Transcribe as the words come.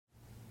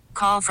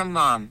Call from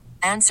mom.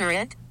 Answer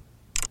it.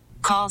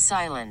 Call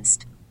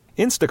silenced.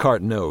 Instacart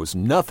knows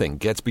nothing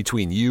gets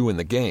between you and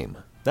the game.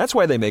 That's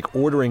why they make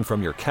ordering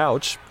from your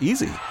couch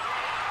easy.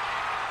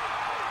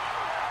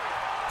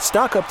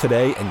 Stock up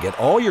today and get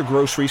all your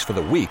groceries for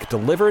the week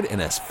delivered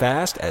in as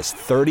fast as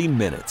 30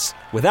 minutes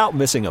without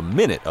missing a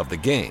minute of the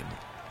game.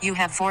 You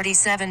have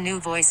 47 new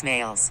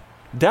voicemails.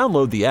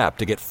 Download the app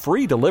to get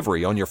free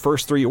delivery on your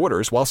first 3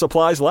 orders while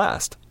supplies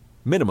last.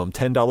 Minimum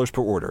 $10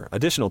 per order.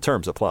 Additional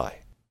terms apply.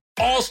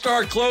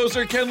 All-star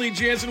closer Kenley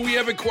Jansen, we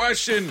have a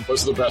question.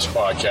 What's the best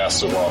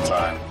podcast of all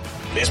time?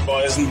 Baseball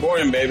isn't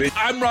boring, baby.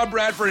 I'm Rob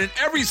Bradford, and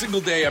every single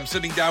day I'm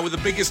sitting down with the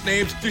biggest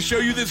names to show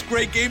you this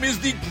great game is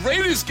the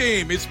greatest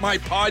game. It's my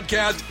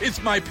podcast.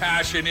 It's my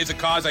passion. It's a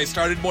cause I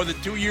started more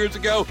than 2 years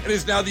ago and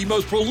is now the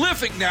most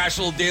prolific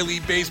national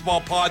daily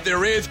baseball pod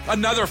there is.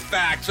 Another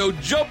fact, so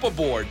jump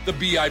aboard the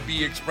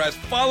BIB Express.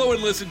 Follow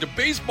and listen to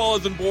Baseball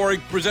Isn't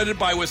Boring, presented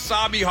by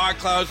Wasabi Hot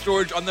Cloud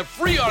Storage on the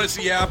free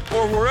Odyssey app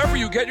or wherever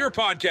you get your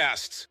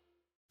podcasts.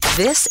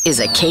 This is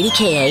a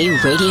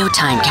KDKA radio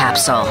time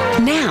capsule.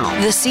 Now,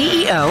 the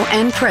CEO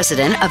and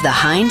president of the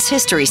Heinz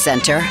History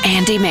Center,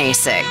 Andy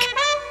Masek.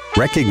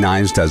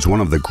 Recognized as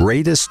one of the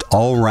greatest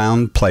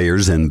all-round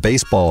players in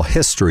baseball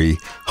history,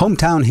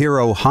 hometown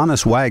hero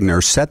Honus Wagner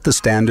set the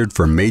standard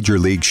for Major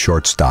League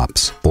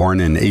shortstops. Born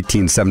in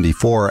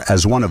 1874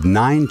 as one of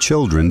 9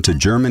 children to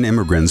German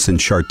immigrants in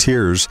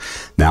Chartiers,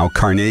 now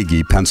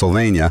Carnegie,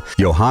 Pennsylvania,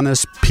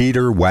 Johannes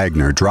Peter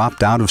Wagner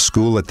dropped out of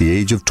school at the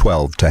age of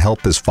 12 to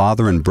help his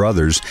father and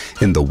brothers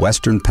in the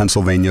western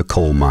Pennsylvania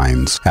coal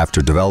mines.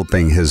 After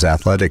developing his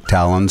athletic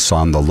talents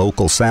on the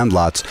local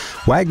sandlots,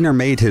 Wagner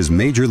made his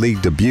Major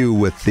League debut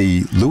with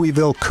the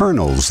Louisville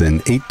Colonels in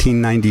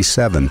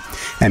 1897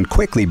 and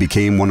quickly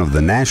became one of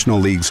the National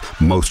League's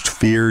most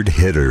feared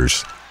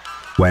hitters.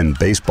 When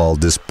baseball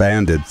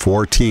disbanded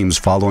 4 teams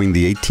following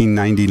the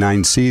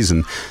 1899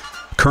 season,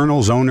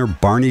 Colonels owner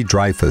Barney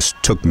Dreyfuss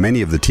took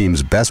many of the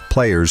team's best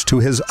players to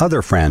his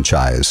other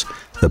franchise,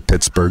 the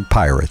Pittsburgh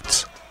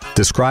Pirates.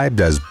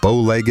 Described as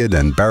bow-legged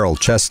and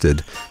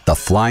barrel-chested, the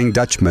Flying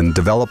Dutchman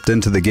developed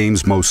into the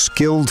game's most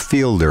skilled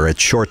fielder at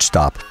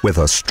shortstop with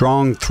a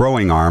strong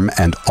throwing arm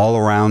and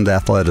all-around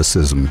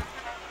athleticism.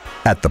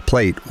 At the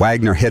plate,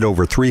 Wagner hit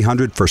over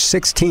 300 for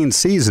 16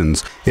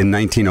 seasons. In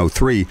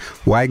 1903,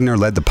 Wagner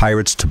led the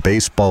Pirates to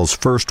baseball's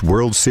first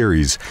World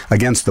Series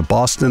against the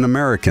Boston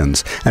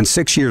Americans, and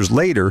 6 years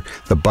later,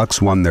 the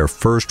Bucks won their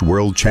first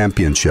World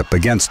Championship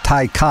against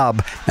Ty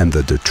Cobb and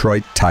the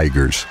Detroit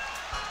Tigers.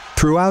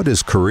 Throughout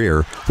his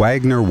career,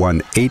 Wagner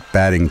won 8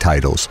 batting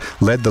titles,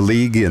 led the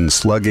league in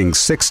slugging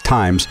 6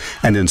 times,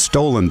 and in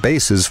stolen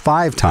bases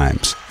 5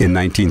 times. In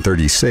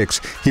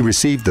 1936, he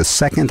received the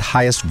second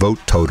highest vote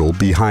total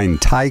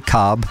behind Ty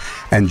Cobb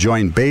and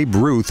joined Babe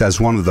Ruth as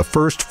one of the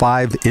first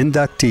 5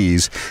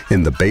 inductees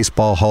in the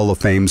Baseball Hall of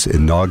Fame's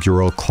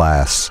inaugural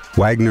class.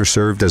 Wagner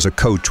served as a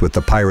coach with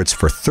the Pirates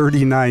for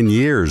 39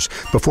 years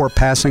before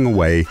passing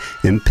away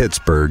in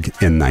Pittsburgh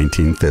in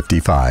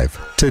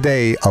 1955.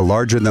 Today, a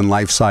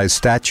larger-than-life-size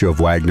statue of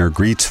Wagner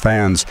greets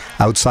fans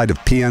outside of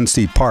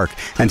PNC Park,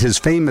 and his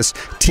famous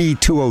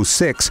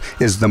T206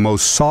 is the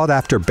most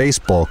sought-after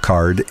baseball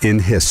card in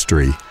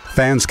history.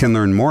 Fans can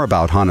learn more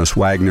about Honus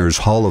Wagner's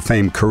Hall of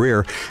Fame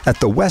career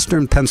at the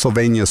Western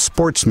Pennsylvania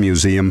Sports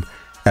Museum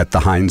at the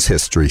Heinz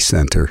History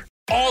Center.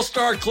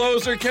 All-star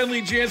closer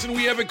Kenley Jansen,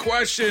 we have a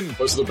question.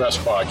 What's the best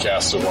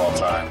podcast of all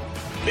time?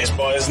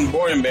 Baseball isn't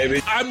boring,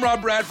 baby. I'm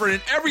Rob Bradford,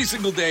 and every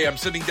single day I'm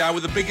sitting down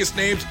with the biggest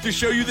names to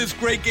show you this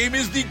great game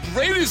is the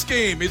greatest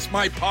game. It's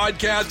my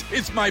podcast.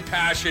 It's my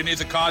passion. It's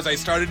a cause I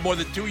started more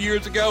than 2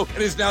 years ago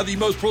and is now the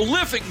most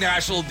prolific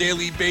national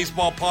daily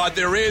baseball pod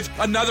there is.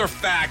 Another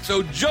fact,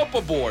 so jump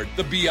aboard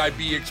the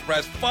BIB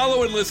Express.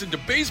 Follow and listen to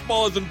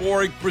Baseball Isn't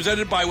Boring,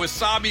 presented by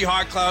Wasabi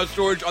Hot Cloud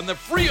Storage on the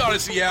free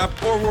Odyssey app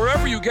or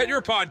wherever you get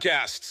your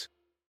podcasts.